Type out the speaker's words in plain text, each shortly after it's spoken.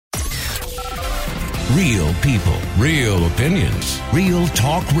Real people, real opinions, Real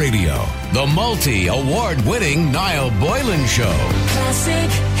Talk Radio. The multi-award-winning Niall Boylan Show.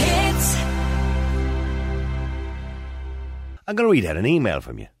 Classic hits. I'm going to read out an email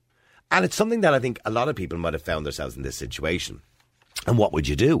from you. And it's something that I think a lot of people might have found themselves in this situation. And what would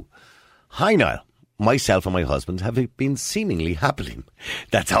you do? Hi, Niall. Myself and my husband have been seemingly happily...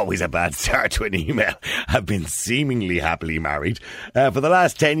 That's always a bad start to an email. Have been seemingly happily married for the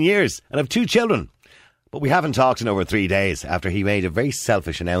last 10 years and have 2 children. But we haven't talked in over 3 days after he made a very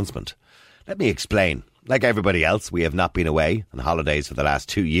selfish announcement. Let me explain. Like everybody else, we have not been away on holidays for the last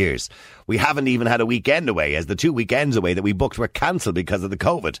 2 years. We haven't even had a weekend away, as the 2 weekends away that we booked were cancelled because of the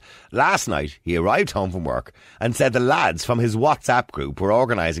COVID. Last night, he arrived home from work and said the lads from his WhatsApp group were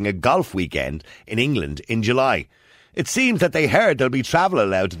organising a golf weekend in England in July. It seems that they heard there'll be travel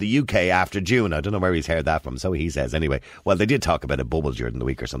allowed to the UK after June. I don't know where he's heard that from, so he says anyway. Well, they did talk about a bubble during the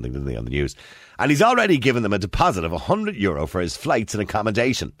week or something, didn't they, on the news? And he's already given them a deposit of €100 for his flights and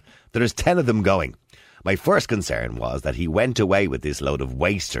accommodation. There is 10 of them going. My first concern was that he went away with this load of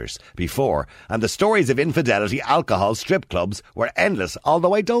wasters before, and the stories of infidelity, alcohol, strip clubs were endless,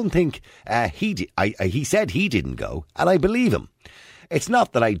 although I don't think he said he didn't go, and I believe him. It's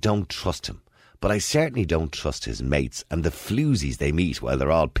not that I don't trust him, but I certainly don't trust his mates and the floozies they meet while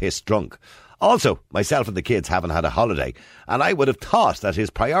they're all pissed drunk. Also, myself and the kids haven't had a holiday, and I would have thought that his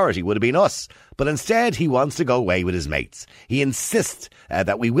priority would have been us. But instead, he wants to go away with his mates. He insists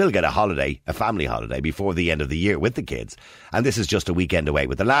that we will get a holiday, a family holiday, before the end of the year with the kids. And this is just a weekend away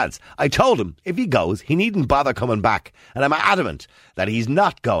with the lads. I told him if he goes, he needn't bother coming back. And I'm adamant that he's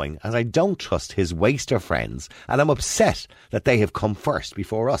not going, as I don't trust his waster friends. And I'm upset that they have come first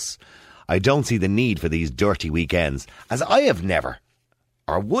before us. I don't see the need for these dirty weekends, as I have never,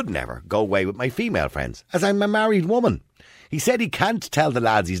 or would never, go away with my female friends, as I'm a married woman. He said he can't tell the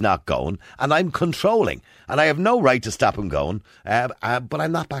lads he's not going, and I'm controlling, and I have no right to stop him going, but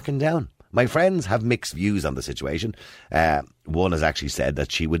I'm not backing down. My friends have mixed views on the situation. One has actually said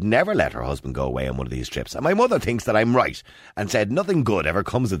that she would never let her husband go away on one of these trips, and my mother thinks that I'm right, and said nothing good ever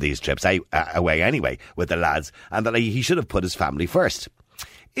comes of these trips away anyway with the lads, and that he should have put his family first.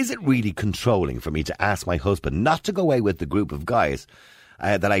 Is it really controlling for me to ask my husband not to go away with the group of guys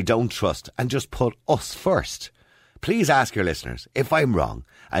that I don't trust and just put us first? Please ask your listeners if I'm wrong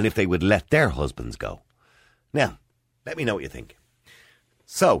and if they would let their husbands go. Now, let me know what you think.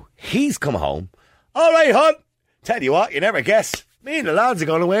 So, he's come home. All right, hon. Tell you what, you never guess. Me and the lads are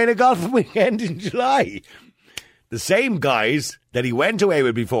going away on a golf weekend in July. The same guys that he went away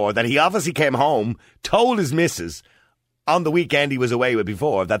with before, that he obviously came home, told his missus on the weekend he was away with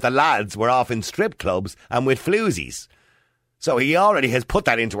before that the lads were off in strip clubs and with floozies. So he already has put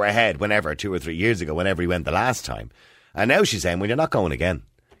that into her head whenever, 2 or 3 years ago, whenever he went the last time. And now she's saying, well, you're not going again.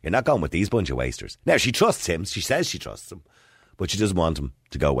 You're not going with these bunch of wasters. Now, she trusts him. She says she trusts him. But she doesn't want him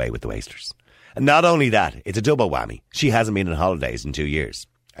to go away with the wasters. And not only that, it's a double whammy. She hasn't been on holidays in 2 years.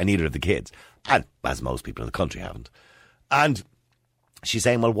 And neither of the kids. And as most people in the country haven't. And she's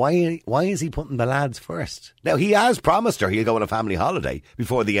saying, well, why is he putting the lads first? Now, he has promised her he'll go on a family holiday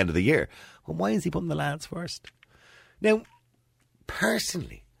before the end of the year. Well, why is he putting the lads first? Now,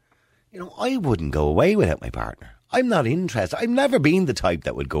 personally, I wouldn't go away without my partner. I'm not interested. I've never been the type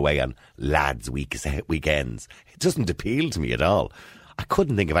that would go away on lads' weekends. It doesn't appeal to me at all. I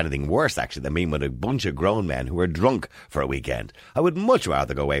couldn't think of anything worse, actually, than being with a bunch of grown men who are drunk for a weekend. I would much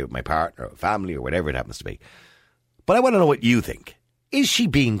rather go away with my partner or family or whatever it happens to be. But I want to know what you think. Is she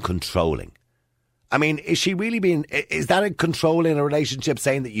being controlling? I mean, is she really being... Is that a control in a relationship,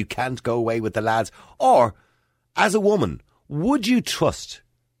 saying that you can't go away with the lads? Or, as a woman, would you trust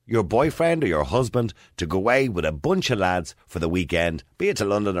your boyfriend or your husband to go away with a bunch of lads for the weekend, be it to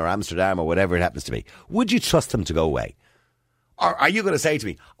London or Amsterdam or whatever it happens to be? Would you trust them to go away? Or are you going to say to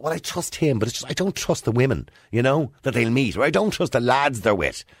me, well, I trust him, but it's just, I don't trust the women, that they'll meet, or I don't trust the lads they're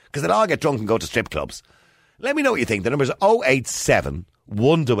with, because they'll all get drunk and go to strip clubs. Let me know what you think. The number is 087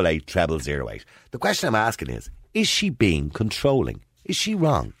 188 0008. The question I'm asking is she being controlling? Is she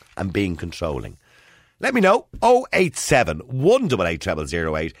wrong and being controlling? Let me know. 087 188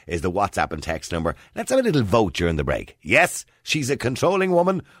 0008 is the WhatsApp and text number. Let's have a little vote during the break. Yes, she's a controlling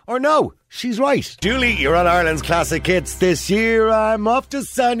woman, or no, she's right. Julie, you're on Ireland's Classic Hits. This year I'm off to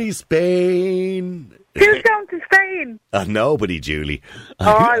sunny Spain. Who's going to Spain? Nobody, Julie. Oh,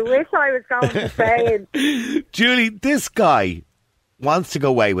 I wish I was going to Spain. Julie, this guy wants to go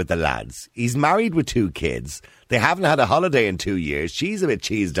away with the lads. He's married with 2 kids. They haven't had a holiday in 2 years. She's a bit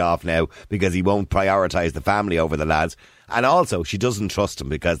cheesed off now because he won't prioritise the family over the lads. And also, she doesn't trust him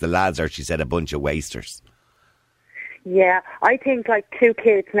because the lads are, she said, a bunch of wasters. Yeah, I think like 2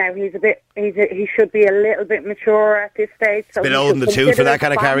 kids now. He should be a little bit mature at this stage. So Bit old in the tooth for that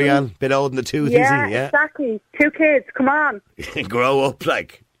kind of carry on. Bit old in the tooth, Yeah, is he? Yeah, exactly. 2 kids. Come on. grow up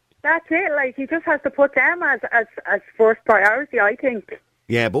like. That's it. Like he just has to put them as first priority. I think.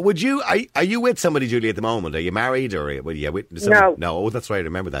 Yeah, but would you? Are you with somebody, Julie, at the moment? Are you married or are you with somebody? No. No. Oh, that's right. I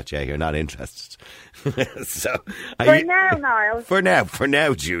remember that. Yeah, you're not interested. So Now, Niall. For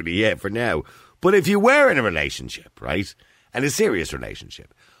now, Julie. Yeah, for now. But if you were in a relationship, right, and a serious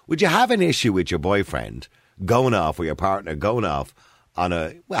relationship, would you have an issue with your boyfriend going off or your partner going off on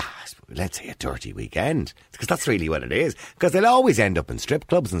let's say a dirty weekend? Because that's really what it is. Because they'll always end up in strip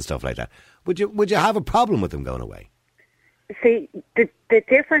clubs and stuff like that. Would you have a problem with them going away? See, the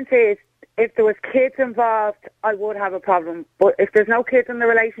difference is, if there was kids involved, I would have a problem. But if there's no kids in the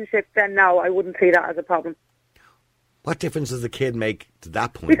relationship, then no, I wouldn't see that as a problem. What difference does the kid make to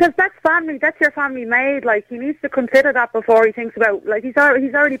that point? Because that's family. That's your family made. Like, he needs to consider that before he thinks about. Like, he's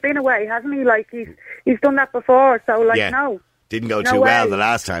already been away, hasn't he? Like, he's done that before. So, like, no. Didn't go no too way. well the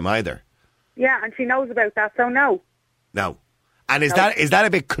last time either. Yeah, and she knows about that. So no. No. And is that a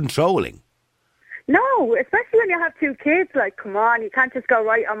bit controlling? No, especially when you have 2 kids. Like, come on, you can't just go,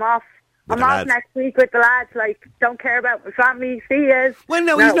 right, I'm off. With I'm the off lads. next week with the lads. Like, don't care about my family. See yous. Well,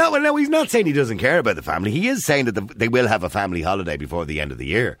 no, he's not. Well, no, he's not saying he doesn't care about the family. He is saying that they will have a family holiday before the end of the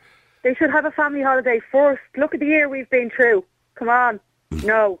year. They should have a family holiday first. Look at the year we've been through. Come on.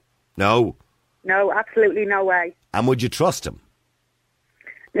 No. No. No, absolutely no way. And would you trust him?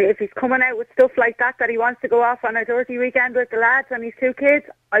 If he's coming out with stuff like that he wants to go off on a dirty weekend with the lads and his 2 kids,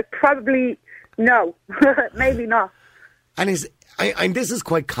 I probably, no. Maybe not. And this is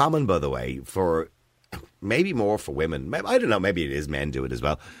quite common, by the way, for maybe more for women. I don't know, maybe it is men do it as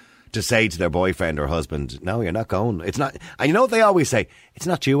well. To say to their boyfriend or husband, no, you're not going. It's not. And you know what they always say? It's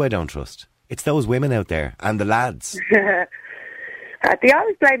not you I don't trust. It's those women out there and the lads. They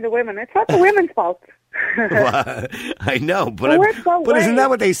always blame the women. It's not the women's fault. Well, I know, but isn't that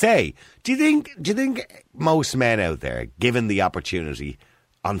what they say? Do you think most men out there, given the opportunity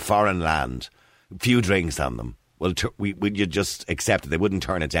on foreign land, few drinks on them, would you just accept it? They wouldn't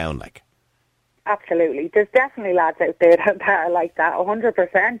turn it down, like? Absolutely. There's definitely lads out there that are like that.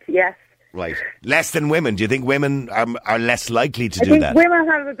 100%. Yes. Right. Less than women. Do you think women are less likely to do that? I think women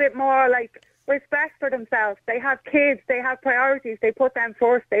have a bit more like respect for themselves. They have kids, they have priorities, they put them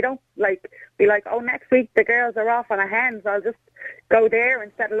first. They don't be like, oh, next week the girls are off on a hens, I'll just go there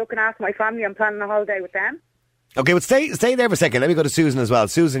instead of looking after my family and planning a holiday with them. Okay, but stay there for a second. Let me go to Susan as well.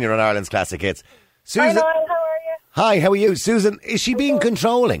 Susan, you're on Ireland's Classic Hits. Susan, Hi, Niall, how are you? Hi, how are you? Susan, is she being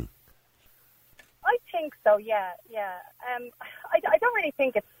controlling? I think so, yeah. I don't really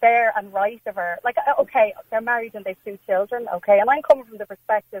think it's fair and right of her. Like, okay, they're married and they've 2 children, okay, and I'm coming from the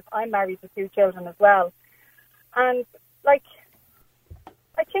perspective, I'm married with 2 children as well. And, like,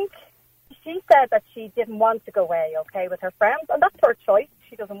 I think she said that she didn't want to go away, okay, with her friends, and that's her choice.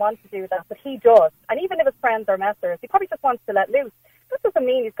 She doesn't want to do that, but he does. And even if his friends are messers, he probably just wants to let loose. That doesn't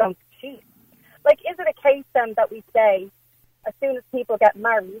mean he's going to cheat. Like, is it a case then that we say, as soon as people get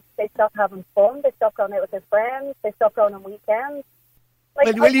married, they stop having fun, they stop going out with their friends, they stop going on weekends?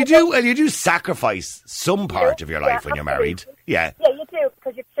 Like, Well, you do sacrifice some part of your life when you're married. Yeah. Yeah, you do,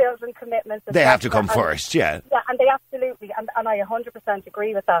 because your children commitments. They have to come first, yeah. Yeah, and they absolutely, and I 100%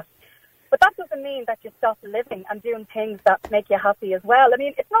 agree with that. But that doesn't mean that you stop living and doing things that make you happy as well. I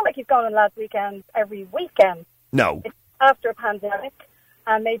mean, it's not like he's going on lads' weekends every weekend. No. It's after a pandemic,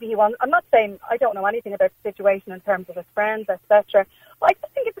 and maybe he wants. I'm not saying I don't know anything about the situation in terms of his friends, etc. But I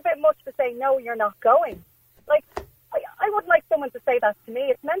just think it's a bit much to say, no, you're not going. Like, I would like someone to say that to me.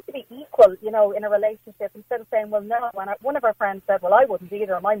 It's meant to be equal, you know, in a relationship, instead of saying, well, no. And one of our friends said, well, I wouldn't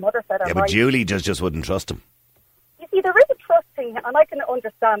either. And my mother said, Yeah, but Julie just wouldn't trust him. You see, there is a trust thing, and I can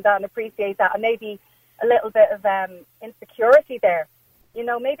understand that and appreciate that, and maybe a little bit of insecurity there. You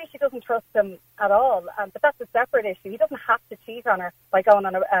know, maybe she doesn't trust him at all, but that's a separate issue. He doesn't have to cheat on her by going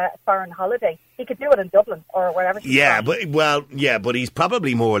on a foreign holiday. He could do it in Dublin or wherever. But he's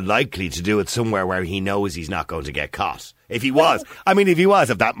probably more likely to do it somewhere where he knows he's not going to get caught. If he was of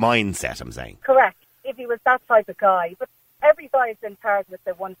that mindset, I'm saying. Correct. If he was that type of guy, but every guy's been tarred with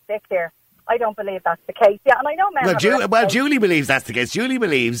the one stick here. I don't believe that's the case. Yeah, and I know men. Julie believes that's the case. Julie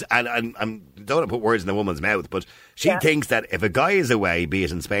believes, and I don't want to put words in the woman's mouth, but she thinks that if a guy is away, be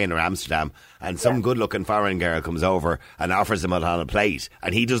it in Spain or Amsterdam, and some good-looking foreign girl comes over and offers him it on a plate,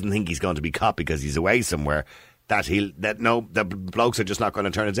 and he doesn't think he's going to be caught because he's away somewhere, the blokes are just not going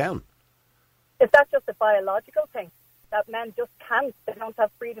to turn it down. Is that just a biological thing that men just can't? They don't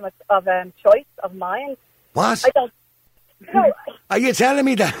have freedom of choice of mind. What? I don't. You know, Are you telling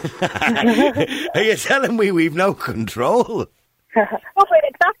me that? Are you telling me we've no control? no, but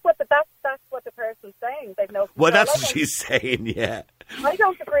that's what the person's saying. They've no control. Well, that's what she's saying, yeah. I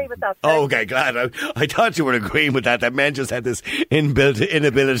don't agree with that. Oh, okay, glad. I thought you were agreeing with that men just had this inbuilt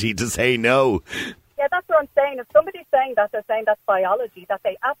inability to say no. Yeah, that's what I'm saying. If somebody's saying that, they're saying that's biology, that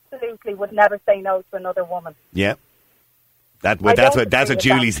they absolutely would never say no to another woman. Yeah. That's I don't what agree with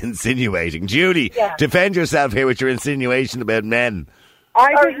Julie's insinuating. Julie, defend yourself here with your insinuation about men.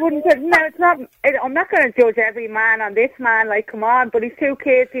 I just wouldn't. No, it's not. I'm not going to judge every man on this man. Like, come on, but he's 2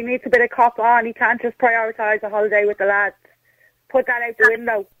 kids. He needs a bit of cop on. He can't just prioritise a holiday with the lads. Put that out the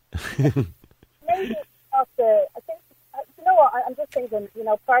window. Maybe after, I think, you know what, I'm just thinking, you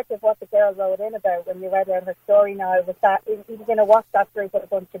know, part of what the girl wrote in about when you read out her story now was that he was in a WhatsApp group with a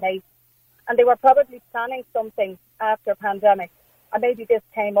bunch of mates, and they were probably planning something after pandemic, and maybe this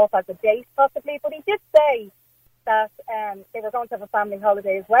came up as a date possibly, but he did say that they were going to have a family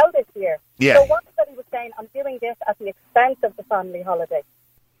holiday as well this year. Yeah. So what he was saying, I'm doing this at the expense of the family holiday.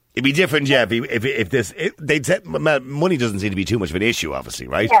 It'd be different, yeah, if they'd said money doesn't seem to be too much of an issue, obviously,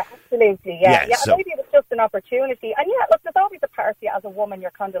 right? Yeah, absolutely, yeah. So, maybe it was just an opportunity. And yeah, look, there's always a party as a woman,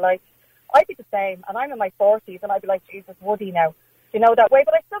 you're kind of like, I'd be the same, and I'm in my 40s, and I'd be like, Jesus, would he now? You know, that way.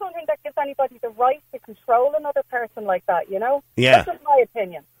 But I still don't think that gives anybody the right to control another person like that, you know? Yeah. That's just my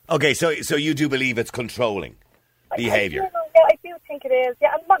opinion. Okay, so you do believe it's controlling behaviour? I do think it is.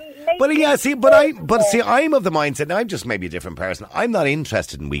 Yeah, and maybe I'm of the mindset. Now, I'm just maybe a different person. I'm not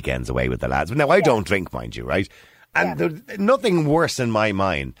interested in weekends away with the lads. Now, I don't drink, mind you, right? And there's nothing worse in my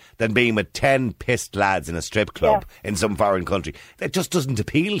mind than being with 10 pissed lads in a strip club in some foreign country. That just doesn't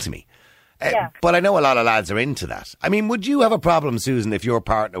appeal to me. But I know a lot of lads are into that. I mean, would you have a problem, Susan, if your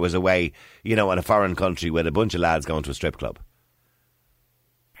partner was away, you know, in a foreign country with a bunch of lads going to a strip club?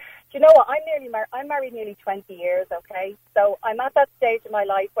 Do you know what? I'm married nearly 20 years, okay? So I'm at that stage in my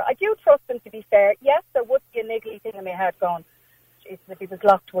life where I do trust him, to be fair. Yes, there would be a niggly thing in my head going, Jesus, if he was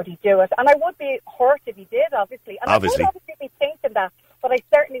locked, would he do it? And I would be hurt if he did, obviously. And I would obviously be thinking that, but I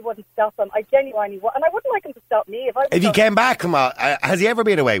certainly wouldn't stop him. I genuinely would. And I wouldn't like him to stop me. If he came back, has he ever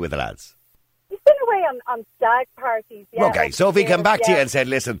been away with the lads? He's been away on stag parties, yeah. Okay, so if he came back to you and said,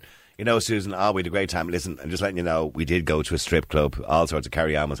 listen, you know, Susan, we had a great time. Listen, I'm just letting you know, we did go to a strip club. All sorts of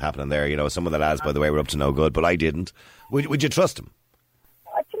carry-on was happening there. You know, some of the lads, by the way, were up to no good, but I didn't. Would you trust him?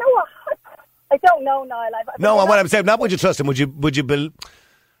 Do you know what? I don't know, Niall. What I'm saying, not would you trust him? Would you be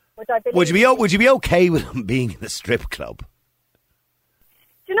okay with him being in a strip club?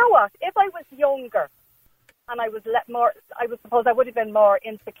 Do you know what? If I was younger, and I suppose I would have been more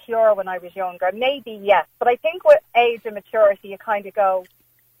insecure when I was younger. Maybe yes, but I think with age and maturity, you kind of go.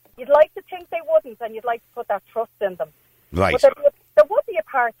 You'd like to think they wouldn't, and you'd like to put that trust in them. Right. But there would be a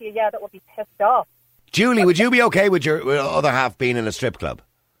party, that would be pissed off. Julie, would you be okay with your other half being in a strip club?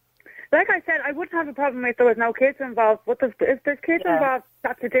 Like I said, I wouldn't have a problem if there was no kids involved. But if there's kids involved,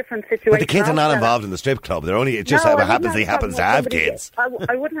 that's a different situation. But the kids are not involved in the strip club. They're only. It just so happens he happens to have kids. I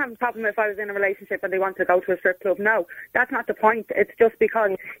wouldn't have a problem if I was in a relationship and they want to go to a strip club. No, that's not the point. It's just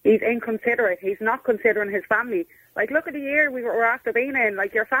because he's inconsiderate. He's not considering his family. Like, look at the year we're after being in.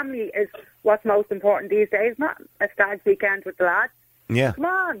 Like, your family is what's most important these days, not a stag weekend with the lads. Yeah. Come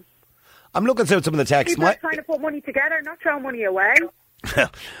on. I'm looking through some of the texts. People are trying to put money together, not throw money away.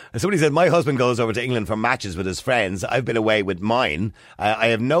 Somebody said, my husband goes over to England for matches with his friends. I've been away with mine. I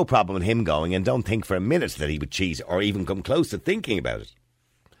have no problem with him going and don't think for a minute that he would cheat or even come close to thinking about it.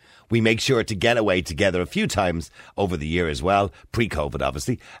 We make sure to get away together a few times over the year as well, pre-COVID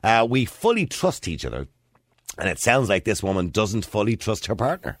obviously. We fully trust each other, and it sounds like this woman doesn't fully trust her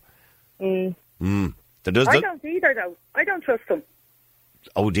partner. I don't either, though. I don't trust him.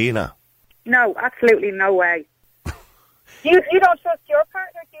 Oh, do you not? No, absolutely no way. You don't trust your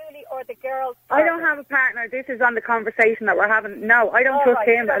partner, Julie, or the girl's partner? I don't have a partner. This is on the conversation that we're having. No, I don't trust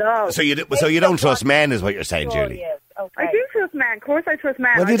him at all. So you don't trust men, is what you're saying, Julie? Okay. I do trust men. Of course I trust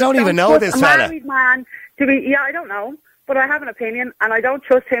men. Well, you don't even know this fella. A married man to be... Yeah, I don't know. But I have an opinion, and I don't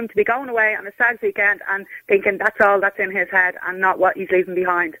trust him to be going away on a stag weekend and thinking that's all that's in his head and not what he's leaving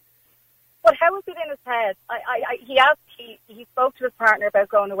behind. But how is it in his head? He spoke to his partner about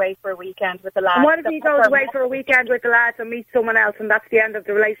going away for a weekend with the lads. And what if he goes away for a weekend with the lads and meets someone else and that's the end of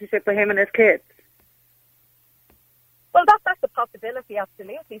the relationship with him and his kids? Well, that's a possibility,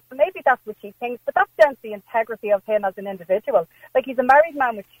 absolutely. So maybe that's what she thinks, but that's down to the integrity of him as an individual. Like, he's a married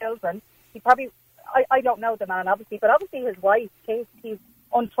man with children. He probably, I don't know the man, obviously, but obviously his wife thinks he's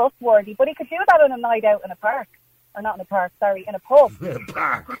untrustworthy, but he could do that on a night out in a park. Or not in a park, sorry, in a pub. In a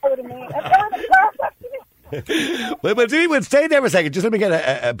park. You know what I mean? In a park, actually. We'll stay there for a second. Just let me get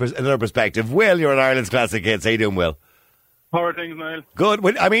another perspective. Will, you're an Ireland's Classic Hits. How you doing, Will? How are things, Niall? Good.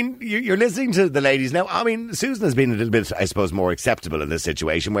 Well, I mean, you're listening to the ladies now. I mean, Susan has been a little bit, I suppose, more acceptable in this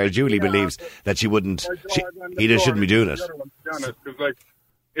situation, where Julie believes that she wouldn't, he just shouldn't be doing it. To be honest, because like,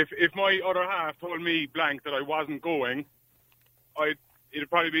 if my other half told me blank that I wasn't going, it'd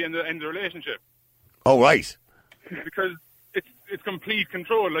probably be in the end of the relationship. Oh, right. Because it's complete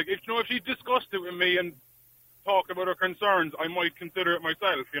control. Like, if she discussed it with me and talked about her concerns, I might consider it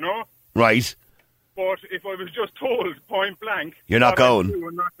myself, Right. But if I was just told point blank, you're not going. To do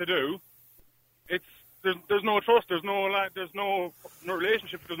and not to do, there's no trust. There's no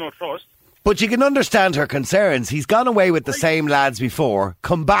relationship. There's no trust. But you can understand her concerns. He's gone away with the same lads before,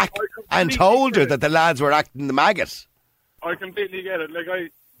 come back and told her that the lads were acting the maggot. I completely get it. Like,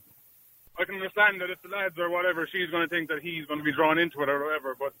 I can understand that if the lads or whatever, she's going to think that he's going to be drawn into it or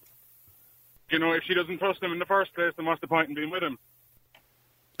whatever. But if she doesn't trust him in the first place, then what's the point in being with him?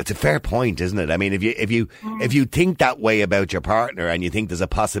 It's a fair point, isn't it? I mean, if you think that way about your partner and you think there's a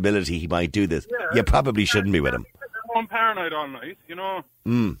possibility he might do this, you probably shouldn't be with him. I'm paranoid all night,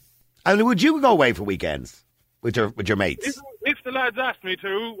 And would you go away for weekends with your mates? If the lads asked me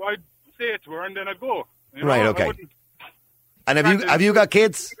to, I'd say it to her and then I'd go. Right, okay. And have you got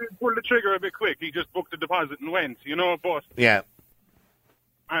kids? He pulled the trigger a bit quick. He just booked a deposit and went, but... Yeah.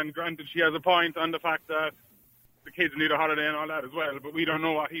 And granted, she has a point on the fact that the kids need a holiday and all that as well, but we don't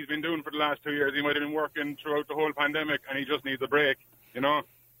know what he's been doing for the last 2 years. He might have been working throughout the whole pandemic and he just needs a break,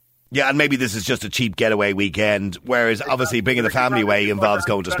 Yeah, and maybe this is just a cheap getaway weekend, whereas obviously bringing the family away involves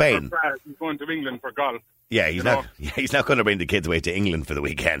going to Spain. He's going to England for golf. Yeah, he's not going to bring the kids away to England for the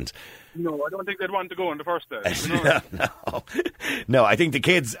weekend. No, I don't think they'd want to go in the first place. No, I think the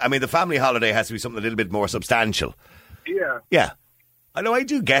kids, the family holiday has to be something a little bit more substantial. Yeah. Yeah. I know, I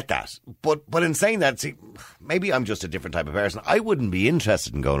do get that. But in saying that, see, maybe I'm just a different type of person. I wouldn't be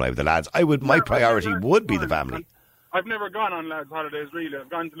interested in going away with the lads. My priority would be the family. I've never gone on lads' holidays, really. I've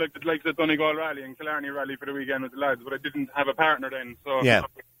gone to the Donegal Rally and Killarney Rally for the weekend with the lads, but I didn't have a partner then. So, yeah.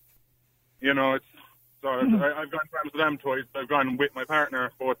 I've gone to Amsterdam twice. I've gone with my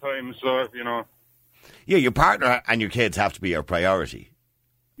partner both times, so, Yeah, your partner and your kids have to be your priority.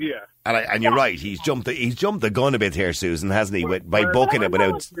 Yeah. And you're right, he's jumped the gun a bit here, Susan, hasn't he, by booking it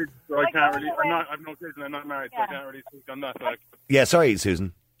without... I can't really... I've no kids and I'm not married, so I can't really speak on that. Yeah, sorry,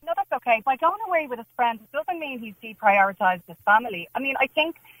 Susan. No, that's okay. By going away with his friends, it doesn't mean he's deprioritised his family. I mean, I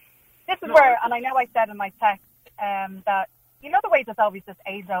think this is where, and I know I said in my text that, the way there's always this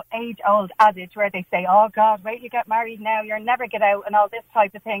age-old adage where they say, oh, God, wait, you get married now, you'll never get out, and all this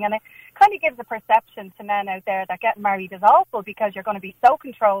type of thing. And it kind of gives a perception to men out there that getting married is awful because you're going to be so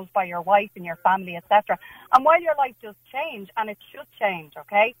controlled by your wife and your family, etc. And while your life does change, and it should change,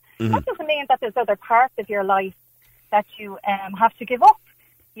 okay, that doesn't mean that there's other parts of your life that you have to give up.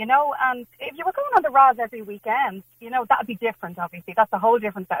 And if you were going on the Roz every weekend, that would be different, obviously. That's a whole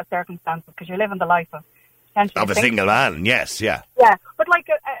different set of circumstances because you're living the life of a single man, yes, yeah. Yeah, but like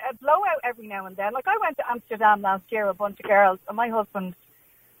a blowout every now and then. Like, I went to Amsterdam last year with a bunch of girls, and my husband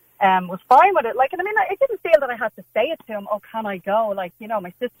was fine with it. Like, and I mean, I didn't feel that I had to say it to him, oh, can I go? Like,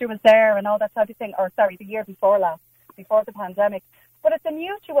 my sister was there and all that type of thing. Or, sorry, the year before the pandemic. But it's a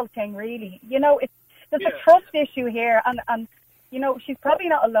mutual thing, really. There's a trust issue here, and she's probably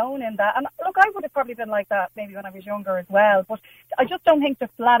not alone in that. And look, I would have probably been like that maybe when I was younger as well. But I just don't think to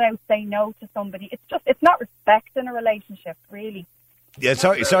flat out say no to somebody. It's not respect in a relationship, really. Yeah,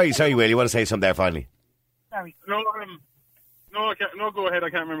 sorry, Will. You want to say something there finally? Sorry. No, go ahead. I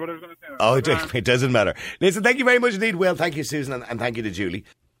can't remember what I was going to say. Oh, it doesn't matter. Listen, thank you very much indeed, Will. Thank you, Susan, and thank you to Julie.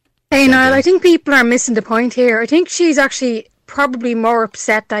 Hey, Niall, I think people are missing the point here. I think she's actually probably more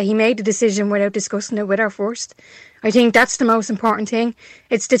upset that he made the decision without discussing it with her first. I think that's the most important thing.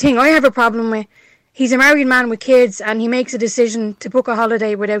 It's the thing I have a problem with. He's a married man with kids and he makes a decision to book a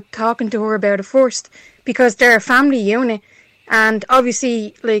holiday without talking to her about it first because they're a family unit and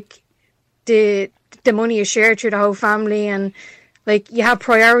obviously like the money is shared through the whole family and like you have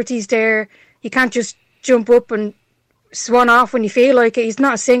priorities there. You can't just jump up and swan off when you feel like it. He's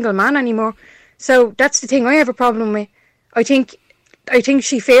not a single man anymore. So that's the thing I have a problem with. I think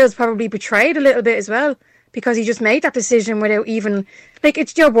she feels probably betrayed a little bit as well. Because he just made that decision without even... Like,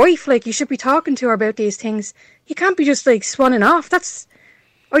 it's your wife. Like, you should be talking to her about these things. You can't be just, like, swanning off.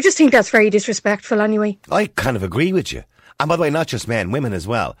 I just think that's very disrespectful anyway. I kind of agree with you. And by the way, not just men, women as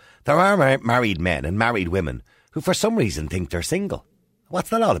well. There are married men and married women who for some reason think they're single. What's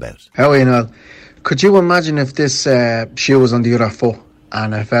that all about? How you know? Could you imagine if this shoe was on the other foot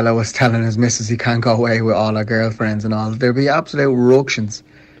and a fella was telling his missus he can't go away with all her girlfriends and all? There'd be absolute ructions.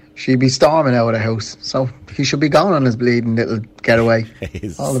 She'd be storming out of the house. So he should be going on his bleeding little getaway.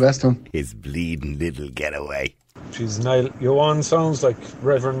 All the best to him. His bleeding little getaway. She's Niall. Joanne sounds like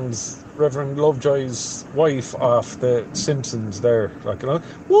Reverend Lovejoy's wife off the Simpsons there. Like, you know,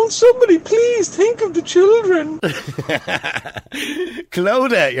 won't somebody please think of the children?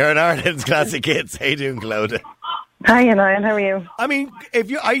 Clodagh, you're an Ireland's classic hits. How you doing, Clodagh? Hi, Niall. How are you? I mean,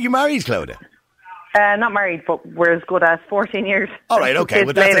 are you married, Clodagh? Not married, but we're as good as 14 years. All right, okay.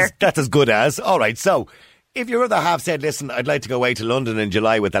 Well, that's as good as. All right, so if your other half said, listen, I'd like to go away to London in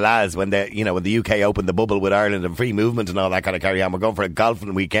July with the lads when when the UK opened the bubble with Ireland and free movement and all that kind of carry on, we're going for a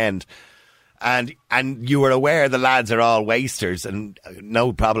golfing weekend, and you were aware the lads are all wasters and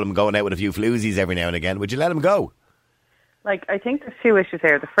no problem going out with a few floozies every now and again, would you let them go? Like, I think there's two issues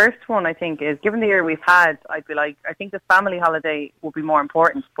here. The first one, I think, is given the year we've had, I'd be like, I think the family holiday will be more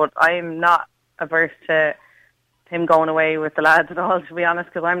important, but I'm not averse to him going away with the lads at all, to be honest,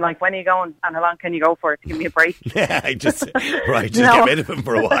 because I'm like, when are you going and how long can you go for? Give me a break. Yeah, just get rid of him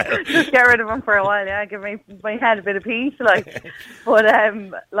for a while. Just get rid of him for a while, yeah, give my head a bit of peace, like. But,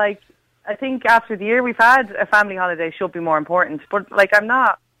 I think after the year we've had, a family holiday should be more important. But, like,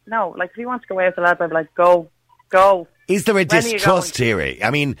 if he wants to go away with the lads, I'd be like, go. Is there a distrust here?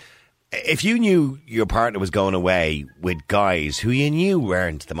 I mean, if you knew your partner was going away with guys who you knew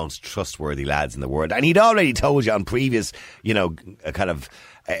weren't the most trustworthy lads in the world, and he'd already told you on previous, kind of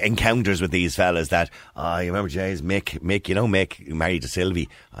encounters with these fellas that, you remember Jay's Mick, married to Sylvie.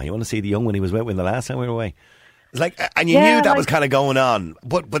 Oh, you want to see the young one he was with when the last time we were away? It's like, and you knew that was kind of going on.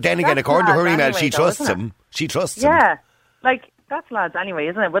 But then again, according to her email, anyway, she trusts him. She trusts him. Yeah, like, that's lads anyway,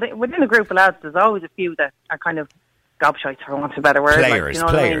 isn't it? Within a group of lads, there's always a few that are kind of gobshites, for want of a better word.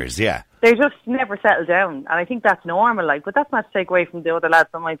 Players, yeah. They just never settle down, and I think that's normal, but that's not to take away from the other lads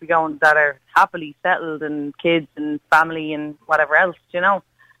that might be going, that are happily settled and kids and family and whatever else,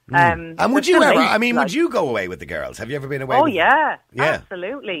 And would you ever, would you go away with the girls? Have you ever been away with them? Yeah,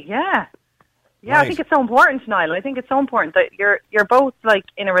 absolutely, yeah. Yeah, right. I think it's so important, Niall. I think it's so important that you're both, like,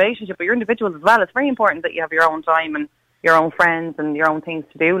 in a relationship, but you're individuals as well. It's very important that you have your own time and your own friends and your own things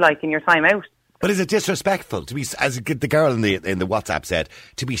to do, like, in your time out. But is it disrespectful to be, as the girl in the WhatsApp said,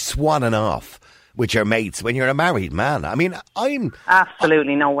 to be swanning off with your mates when you're a married man? I mean,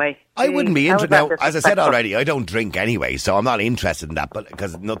 absolutely no way. I wouldn't be interested. Now, as I said already, I don't drink anyway, so I'm not interested in that. But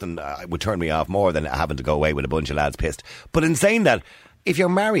because nothing would turn me off more than having to go away with a bunch of lads pissed. But in saying that, if you're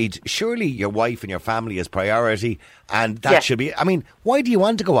married, surely your wife and your family is priority, and that should be. I mean, why do you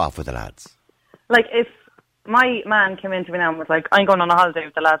want to go off with the lads? Like, if my man came in to me now and was like, I'm going on a holiday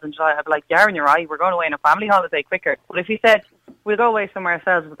with the lads in July, I'd be like, yeah, and you're right, we're going away on a family holiday quicker. But if he said, we'll go away somewhere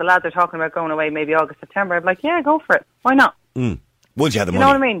ourselves, but the lads are talking about going away maybe August, September, I'd be like, yeah, go for it. Why not? Would you have the money? You know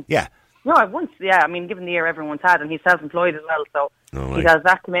what I mean? Yeah. No, I once, given the year everyone's had, and he's self-employed as well, so he has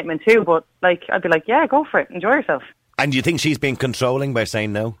that commitment too, but, like, I'd be like, yeah, go for it, enjoy yourself. And do you think she's being controlling by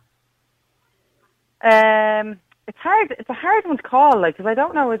saying no? It's hard. It's a hard one to call, because I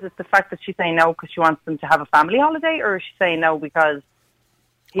don't know, is it the fact that she's saying no because she wants them to have a family holiday, or is she saying no because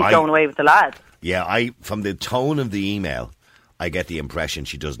he's going away with the lads? Yeah, from the tone of the email, I get the impression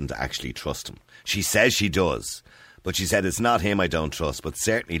she doesn't actually trust him. She says she does, but she said it's not him I don't trust, but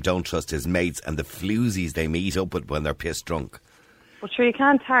certainly don't trust his mates and the floozies they meet up with when they're pissed drunk. But sure, you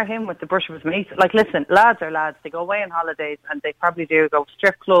can't tar him with the brush of his mates. Like, listen, lads are lads. They go away on holidays, and they probably do go to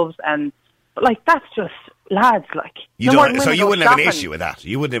strip clubs, but, like, that's just lads, like. You wouldn't have an issue with that.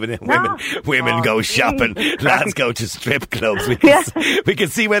 You wouldn't have women go shopping, lads go to strip clubs. We can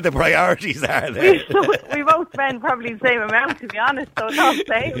see where the priorities are there. We both spend probably the same amount, to be honest, so it's all the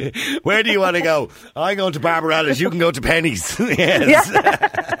same. Where do you want to go? I'm going to Barbarella's, you can go to Penny's. Yes.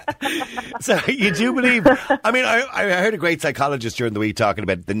 Yeah. So you do believe, I mean, I heard a great psychologist during the week talking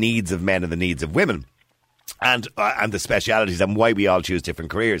about the needs of men and the needs of women. And the specialities and why we all choose different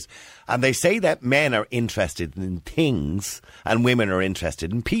careers. And they say that men are interested in things and women are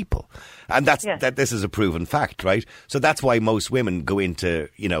interested in people. And that this is a proven fact, right? So that's why most women go into,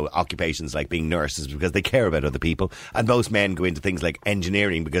 occupations like being nurses because they care about other people. And most men go into things like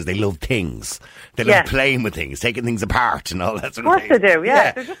engineering because they love things. They love playing with things, taking things apart and all that sort of thing. Of course they do,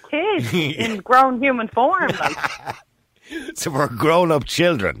 yeah. They're just kids in grown human form. Like. So we're grown-up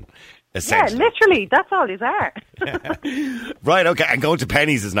children. Yeah, literally, that's all these are. Right, okay, and going to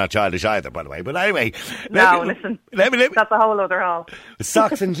Penny's is not childish either, by the way. But anyway, listen, that's a whole other haul.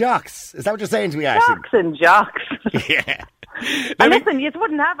 Socks and jocks, is that what you're saying to me, Ashley? Socks and jocks. Yeah. And listen, you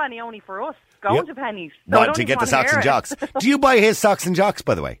wouldn't have any only for us going to Penny's. So to get the socks and jocks. Do you buy his socks and jocks,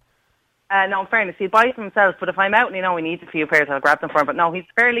 by the way? No, in fairness, he'd buy for himself, but if I'm out and he needs a few pairs, I'll grab them for him. But no, he's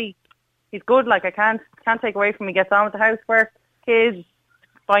good, like, I can't take away from him. He gets on with the housework, kids,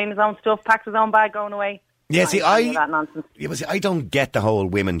 buying his own stuff, packs his own bag, going away. Yeah, see, I don't get the whole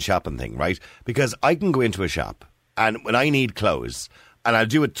women shopping thing, right? Because I can go into a shop and when I need clothes, and I'll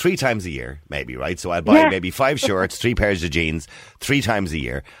do it 3 times a year, maybe, right? So I'll buy maybe 5 shorts, 3 pairs of jeans, 3 times a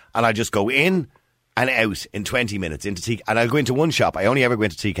year, and I just go in and out in 20 minutes into and I'll go into one shop. I only ever go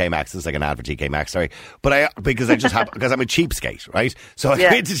into TK Maxx. It's like an ad for TK Maxx, sorry. But because I'm a cheapskate, right? So I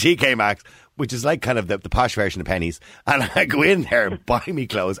go into TK Maxx, which is like kind of the posh version of Pennies, and I go in there, buy me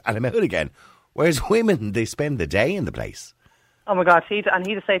clothes, and I'm out again. Whereas women, they spend the day in the place. Oh my God, he'd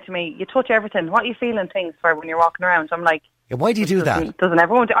say to me, you touch everything. What are you feeling things for when you're walking around? I'm like, yeah, why do you do that? Doesn't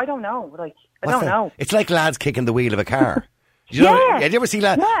everyone do? I don't know. Like, I don't know. It's like lads kicking the wheel of a car. You know, have you ever seen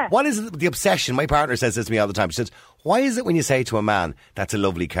that? Yeah. What is the obsession? My partner says this to me all the time. She says, why is it when you say to a man, that's a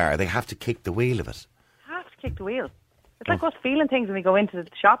lovely car, they have to kick the wheel of it? Have to kick the wheel. It's like us feeling things when we go into the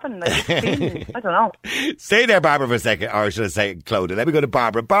shopping. Like, I don't know. Stay there, Barbara, for a second. Or should I say, Clodagh? Let me go to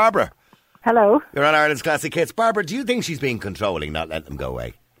Barbara. Barbara. Hello. You're on Ireland's Classic Hits. Barbara, do you think she's being controlling, not letting them go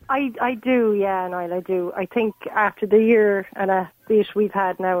away? I do, yeah, Niall, I do. I think after the year and a bit we've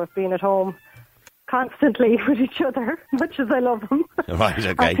had now of being at home constantly with each other, much as I love them. Right,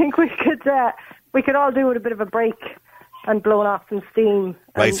 okay. I think we could all do with a bit of a break and blowing off some steam.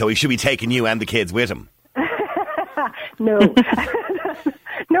 Right, so he should be taking you and the kids with him. No.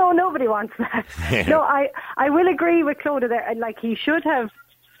 No, nobody wants that. No, I will agree with Clodagh there. Like, he shouldn't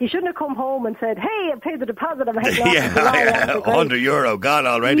have come home and said, hey, I paid the deposit, I'm heading off in July. €100 gone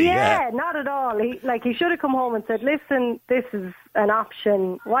already. Yeah, not at all. He should have come home and said, listen, this is an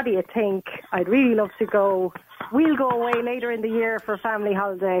option. What do you think? I'd really love to go. We'll go away later in the year for a family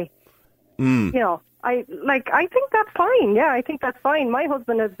holiday. You know, I think that's fine. Yeah, I think that's fine. My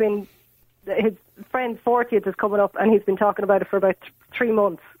husband has been, his friend's 40th is coming up, and he's been talking about it for about 3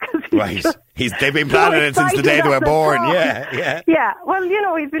 months. Right. They've been planning it since the day they were born. Yeah. Yeah. Well, you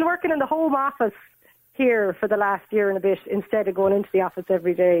know, he's been working in the home office here for the last year and a bit instead of going into the office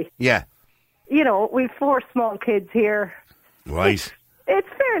every day. Yeah. You know, we've 4 small kids here. Right. It's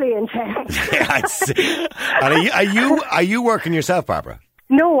fairly intense. And are you working yourself, Barbara?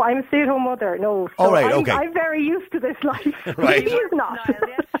 No, I'm a stay-at-home mother. No. So oh, right, okay. I'm very used to this life. Right. She is not.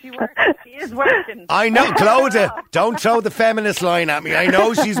 She is working. I know, Clodagh, don't throw the feminist line at me. I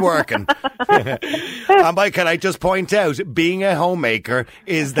know she's working. And can I just point out, being a homemaker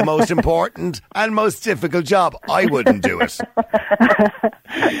is the most important and most difficult job. I wouldn't do it.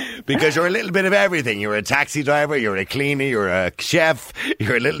 Because you're a little bit of everything. You're a taxi driver, you're a cleaner, you're a chef,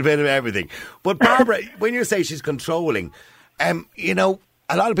 you're a little bit of everything. But Barbara, when you say she's controlling, you know,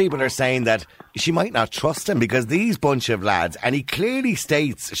 a lot of people are saying that she might not trust him because these bunch of lads, and he clearly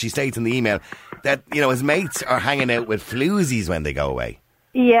states, she states in the email, that, you know, his mates are hanging out with floozies when they go away.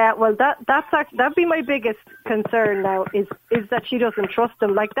 Yeah, well, that'd be my biggest concern now, is that she doesn't trust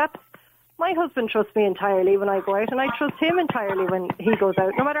him. Like, my husband trusts me entirely when I go out, and I trust him entirely when he goes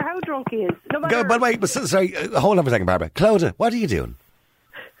out, no matter how drunk he is. But wait, sorry, hold on for a second, Barbara. Clodagh, what are you doing?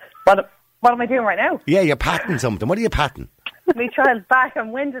 What am I doing right now? Yeah, you're patting something. What are you patting? My child's back,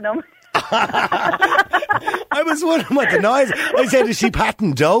 I'm winding him. I was wondering what the noise. I said, is she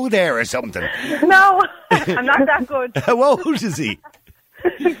patting dough there or something? No, I'm not that good. How old is he?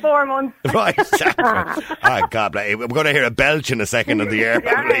 4 months. Right. Oh, God, we're going to hear a belch in a second in the air.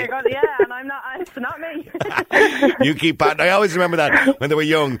 Yeah, and I'm not. It's not me. You keep patting. I always remember that when they were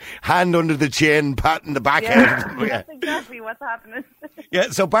young, hand under the chin, patting the back end. That's exactly what's happening.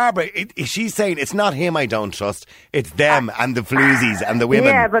 Yeah. So Barbara, she's saying it's not him I don't trust. It's them and the floozies and the women.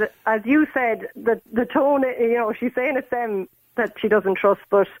 Yeah, but as you said, the tone. You know, she's saying it's them that she doesn't trust,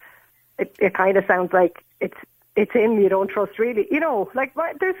 but it kind of sounds like it's him you don't trust, really. You know, like,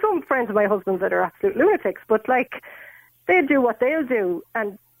 there's some friends of my husband that are absolute lunatics, but, like, they'll do what they'll do,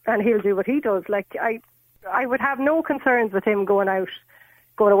 and he'll do what he does. Like, I would have no concerns with him going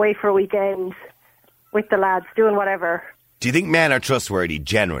away for a weekend with the lads, doing whatever. Do you think men are trustworthy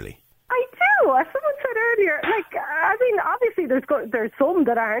generally? I do. As someone said earlier, like, I mean, obviously there's some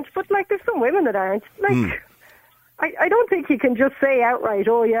that aren't, but, like, there's some women that aren't. Like, I don't think you can just say outright,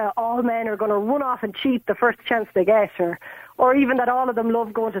 oh yeah, all men are going to run off and cheat the first chance they get, or even that all of them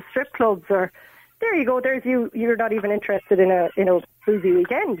love going to strip clubs, or there you go, there's you're not even interested in a boozy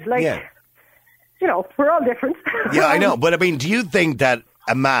weekend. Like, you know, we're all different. Yeah, I know, but I mean, do you think that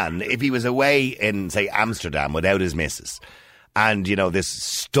a man, if he was away in, say, Amsterdam without his missus, and, you know, this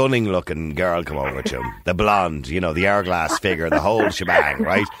stunning-looking girl come over to him, the blonde, you know, the hourglass figure, the whole shebang,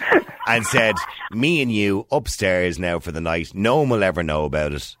 right? And said, me and you upstairs now for the night, no one will ever know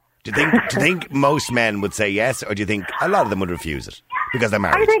about it. Do you think most men would say yes, or do you think a lot of them would refuse it because they're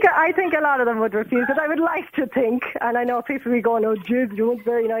married? I think a lot of them would refuse it. I would like to think, and I know people will be going, oh, jizz, you're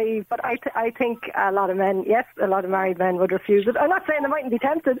very naive, but I think a lot of men, yes, a lot of married men would refuse it. I'm not saying they mightn't be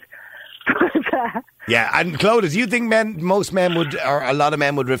tempted, Yeah, and Clodagh, do you think most men would, or a lot of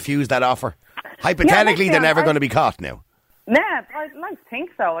men would refuse that offer? Hypothetically, they're never going to be caught now. Nah, I'd like to think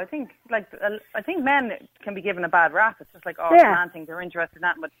so. I think men can be given a bad rap. It's just like, man thinks they're interested in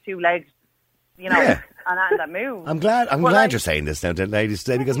that with 2 legs, and that move. I'm glad you're saying this now, ladies,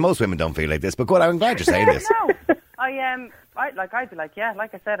 today, because most women don't feel like this. But good, I'm glad you're saying this. No, I'd be like,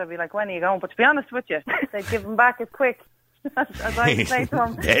 like I said, I'd be like, when are you going? But to be honest with you, they'd give him back as quick. As I say to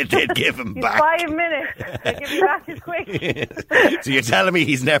him, they'd give him back. 5 minutes. They give me back as quick. So you're telling me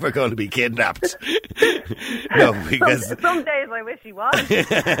he's never going to be kidnapped? No, because some days I wish he was.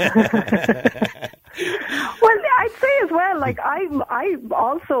 Well, I'd say as well. Like I'm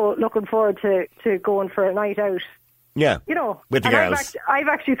also looking forward to going for a night out. Yeah, with the girls. I've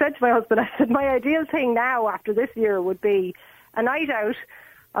actually said to my husband, I said my ideal thing now after this year would be a night out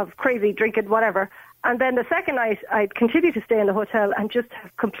of crazy drinking, whatever. And then the second night, I'd continue to stay in the hotel and just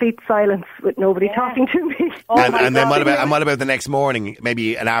have complete silence with nobody talking to me. And then what about the next morning?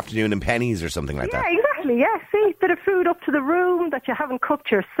 Maybe an afternoon in Pennies or something like that? Yeah, exactly. Yeah, see, bit of food up to the room that you haven't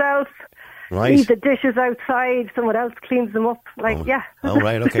cooked yourself. Right. Leave the dishes outside. Someone else cleans them up. Oh,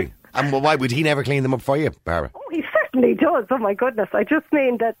 right, okay. And why would he never clean them up for you, Barbara? Oh, he certainly does. Oh, my goodness. I just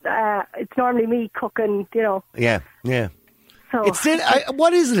mean that it's normally me cooking, Yeah. So, it's still,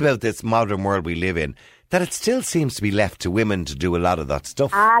 what is it about this modern world we live in that it still seems to be left to women to do a lot of that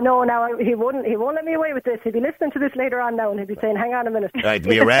stuff? No, he won't let me away with this. He'll be listening to this later on now and he'll be saying, hang on a minute. Right,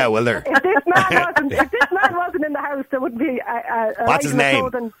 be a row, will there? If this man wasn't in the house, there wouldn't be What's his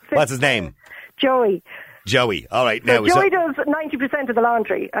name? What's his name? Joey. All right. Now, Joey does 90% of the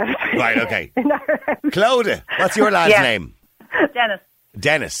laundry. Right, okay. Clodagh, what's your lad's name?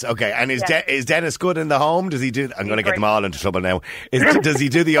 Dennis, okay. And is Dennis good in the home? Does he do... I'm going to get them all into trouble now. Does he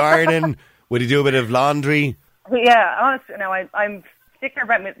do the ironing? Would he do a bit of laundry? Yeah, honestly, no, I'm sticking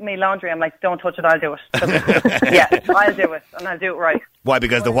about me laundry. I'm like, don't touch it, I'll do it. Yeah, I'll do it, and I'll do it right. Why?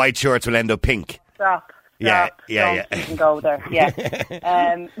 Because the white shirts will end up pink. Stop. Yeah. You can go there, yeah.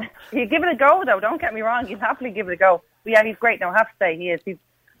 You give it a go, though, don't get me wrong. You'd happily give it a go. But yeah, he's great now, I have to say, he is.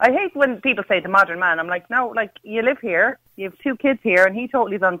 I hate when people say the modern man. I'm like, no, like, you live here, you have 2 kids here, and he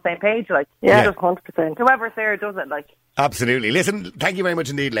totally is on the same page, like. Yeah, 100%. Whoever's there does it, like. Absolutely. Listen, thank you very much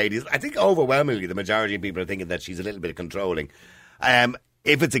indeed, ladies. I think overwhelmingly the majority of people are thinking that she's a little bit controlling.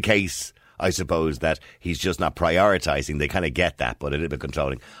 If it's a case, I suppose, that he's just not prioritising, they kind of get that, but a little bit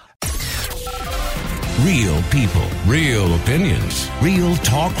controlling. Real people, real opinions, real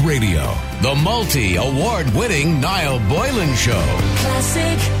talk radio. The multi-award winning Niall Boylan Show.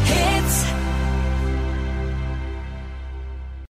 Classic hits.